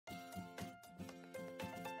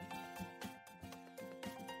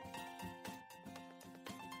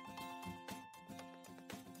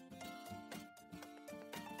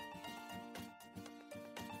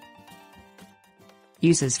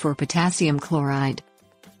Uses for potassium chloride.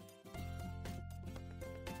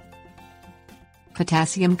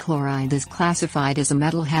 Potassium chloride is classified as a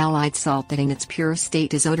metal halide salt that in its pure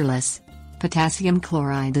state is odorless. Potassium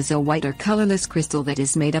chloride is a white or colorless crystal that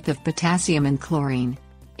is made up of potassium and chlorine.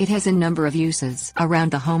 It has a number of uses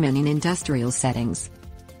around the home and in industrial settings.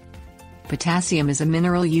 Potassium is a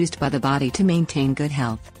mineral used by the body to maintain good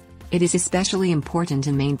health. It is especially important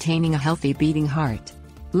in maintaining a healthy beating heart.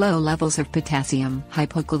 Low levels of potassium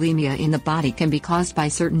hypokalemia in the body can be caused by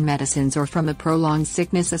certain medicines or from a prolonged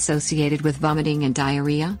sickness associated with vomiting and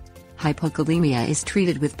diarrhea. Hypokalemia is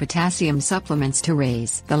treated with potassium supplements to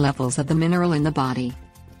raise the levels of the mineral in the body.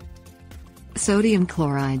 Sodium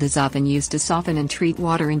chloride is often used to soften and treat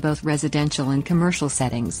water in both residential and commercial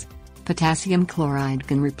settings. Potassium chloride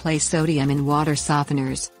can replace sodium in water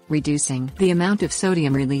softeners, reducing the amount of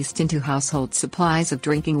sodium released into household supplies of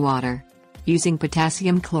drinking water. Using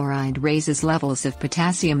potassium chloride raises levels of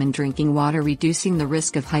potassium in drinking water, reducing the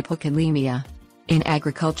risk of hypokalemia. In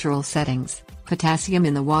agricultural settings, potassium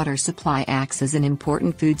in the water supply acts as an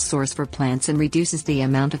important food source for plants and reduces the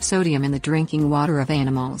amount of sodium in the drinking water of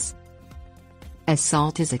animals. As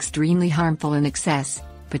salt is extremely harmful in excess,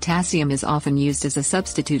 potassium is often used as a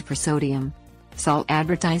substitute for sodium. Salt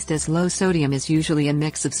advertised as low sodium is usually a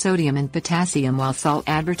mix of sodium and potassium, while salt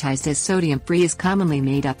advertised as sodium-free is commonly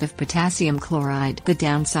made up of potassium chloride. The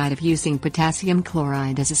downside of using potassium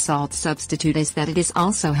chloride as a salt substitute is that it is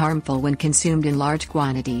also harmful when consumed in large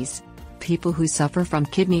quantities. People who suffer from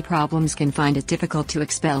kidney problems can find it difficult to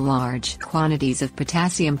expel large quantities of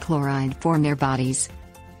potassium chloride from their bodies.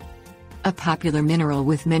 A popular mineral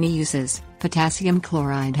with many uses, potassium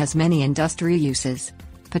chloride has many industrial uses.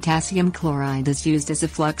 Potassium chloride is used as a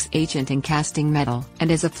flux agent in casting metal and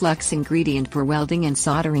as a flux ingredient for welding and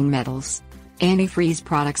soldering metals. Antifreeze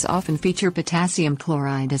products often feature potassium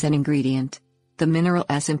chloride as an ingredient. The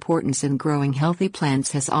mineral's importance in growing healthy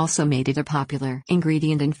plants has also made it a popular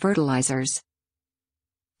ingredient in fertilizers.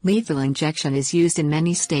 Lethal injection is used in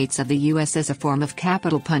many states of the U.S. as a form of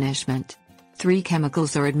capital punishment. 3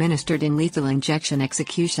 chemicals are administered in lethal injection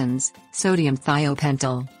executions: sodium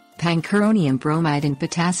thiopental, pancuronium bromide and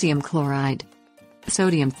potassium chloride.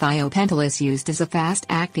 Sodium thiopental is used as a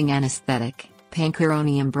fast-acting anesthetic.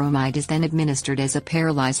 Pancuronium bromide is then administered as a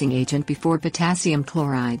paralyzing agent before potassium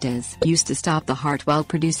chloride is used to stop the heart while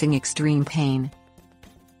producing extreme pain.